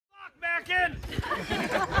seconds.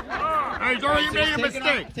 He's already made a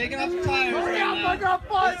mistake. Taking off the tires right now. I got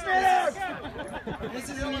 5 minutes. This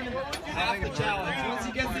isn't even half the challenge. Once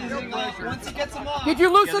he gets these things off, once he gets them off. Did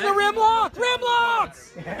you loosen the rim lock? Rim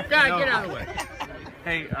locks! Guy, get out of the way.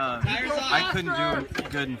 Hey, I couldn't do it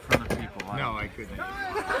good in front of people. No, I couldn't.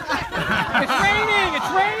 It's raining!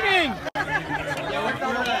 It's raining! Yeah, we're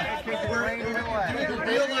doing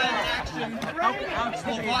real live action.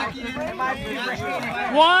 Slovakian.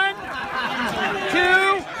 1, 2.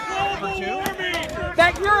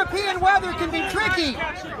 That European weather can be tricky.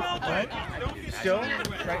 What? Still?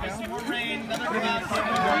 Right now? More rain, another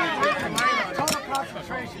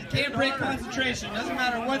concentration. Can't break concentration. Doesn't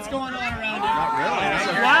matter what's going on around him. Not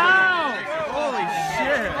really. Wow! Holy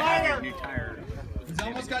shit. He's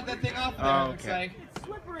almost got that thing off there, looks like.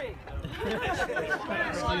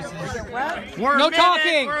 Excuses. No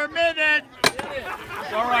talking! We're a minute!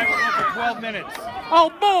 All right, we're going for 12 minutes.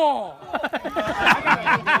 Oh, bull!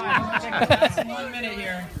 Less than 1 minute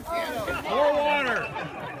here. More water.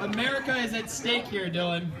 America is at stake here,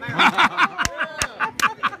 Dylan.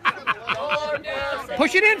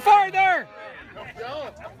 Push it in farther!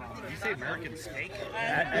 Did you say American steak?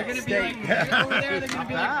 They're going to be like, over there, they're going to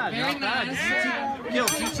be like, very nice. Gil,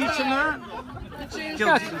 did you teach him that?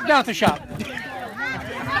 Down at the shop.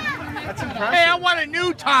 That's impressive. Hey, I want a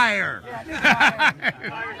new tire!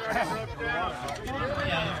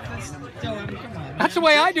 Dylan, come on. That's the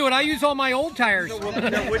way I do it. I use all my old tires.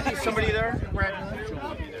 There would be somebody there?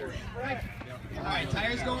 All right,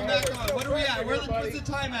 tires going back on. What are we at? What's the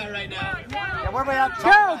time at right now?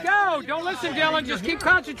 Go! Don't listen, Dylan. Just keep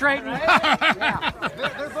concentrating. He's gotten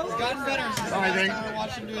better since the last time I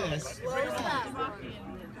watched him do this.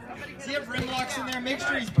 Does he have rim locks in there? Make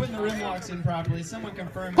sure he's putting the rim locks in properly. Someone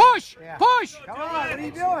confirm. Push! Push! Come on, what are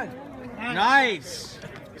you doing? Nice.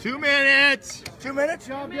 2 minutes! 2 minutes?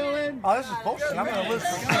 Job, Dylan. Oh, this is bullshit. I'm going to lose.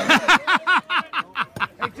 Hey,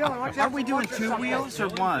 Dylan, watch out. Are we doing 2 wheels or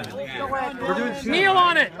 1? We're doing 2. Kneel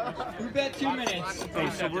on it! We bet 2 minutes. Okay,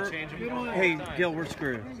 so hey, Gil, we're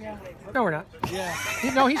screwed. No, we're not. Yeah.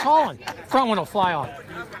 No, he's hauling. Front one will fly off.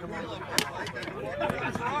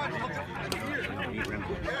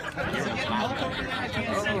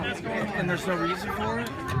 And there's no reason for it?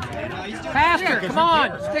 Faster! Come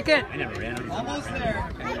on! Stick it! Almost there.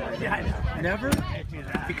 Never?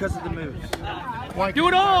 Because of the moves. Do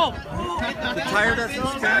it all! The tire doesn't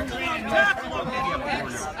spin?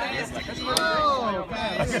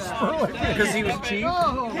 Because he was cheap?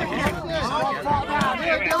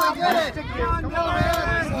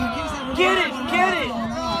 Get it! Get it!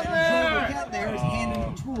 There's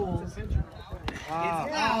handing tools.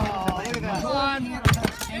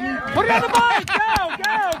 Put it on the bike!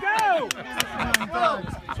 Go!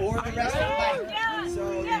 For the rest of the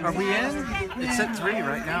bike. Are we in? It's at 3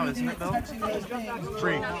 right now, isn't it, Bill?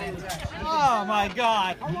 3. Oh, my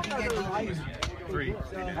God. 3.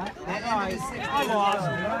 I lost.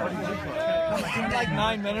 Like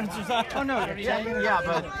 9 minutes or something. Oh, no. Yeah,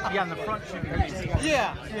 but yeah, in the front should be easy.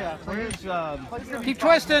 Yeah. Where's, Keep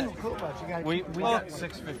twisting. We got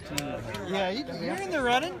 6:15. yeah, you're in the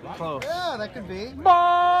running. Close. Yeah, that could be.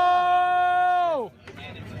 Bo!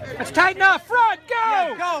 That's tight enough. Front, go!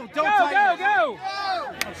 Yeah, go. Don't tighten it. Go!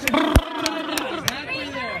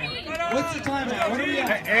 What's the time at? What are we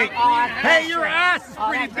at? Hey, your ass is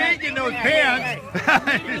pretty big in those pants.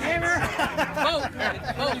 Vote.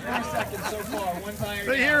 4 seconds so far. One tire.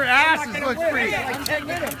 But your ass looks pretty. Like 10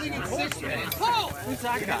 minutes. I think it's 6 minutes. Who's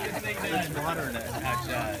that guy?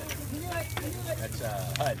 That's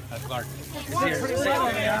HUD. That's Clark. For those of you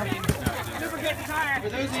who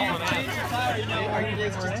change the tire, you know what it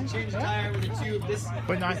is. Just to change the tire with a tube. This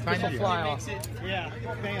But not Will tiny. fly off. makes it Yeah.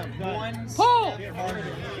 Bam. one Pull! bit harder.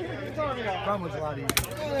 Run was a lot easier.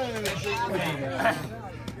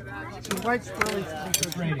 The white swirly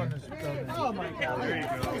speakers on this building. Oh, my God.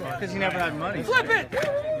 Because he never had money. Flip it!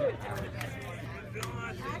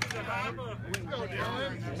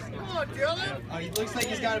 Oh, he looks like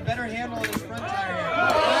he's got a better handle on his front tire here.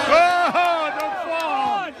 Oh, don't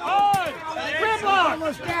fall! On! Rim lock!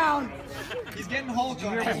 Almost down. He's getting Hulk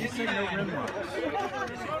on. He's getting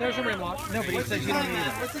There's a rim lock. No, but he says you don't need it.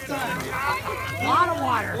 What's the time? A lot of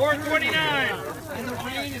water. 4:29. And the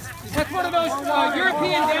rain is... That's one of those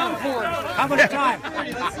European downpours. How much time?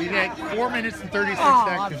 We had 4 minutes and 36 Oh,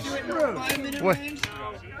 I'm seconds. screwed. 5-minute What? range?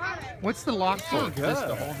 What's the lock for? Just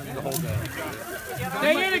to hold it.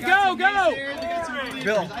 Stay in it, go! There, they got some really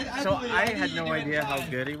Bill, I so believe- I think had you no can do it. idea how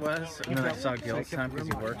good he was, and then I saw Gil's time because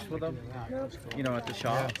he works with him, you know, at the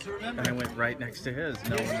shop, and I went right next to his,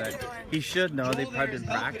 knowing that he should know they've probably been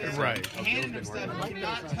practicing. Right. Handing him stuff, you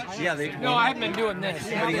cannot touch Yeah, they. No, I haven't been doing this.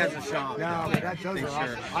 But he has a shop. No, but that does They are awesome.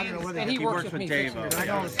 sure. I don't know whether And he He works works with with me. Dave. I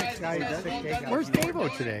know the 6 guys, 6 guys. Where's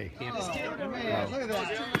Davo today? Man, look at that.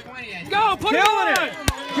 220. Go, put it on!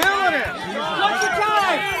 Killing it! What's the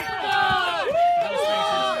time?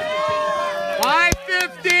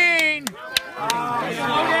 5:15.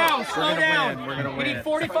 Slow down, slow down. We're gonna We win. need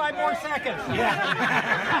 45 more seconds.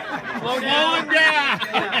 Slow him down.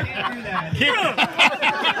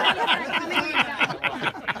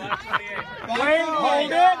 Wait,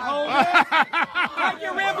 hold it, hold it. Tighten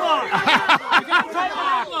your rib lock. You got to tighten your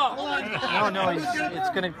rib lock. No, it's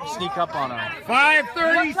gonna sneak up on him.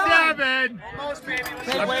 5:37.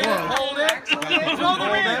 Okay, wait, hold it. Throw the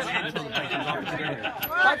ribs.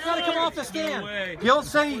 That's got to come off the stand. Gil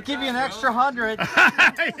say he'd give you an extra 100.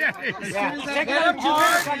 Check them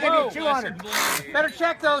hard. I'll give you 200. Better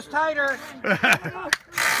check those tighter.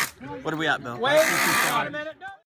 What are we at, Bill? Wait, a minute. No.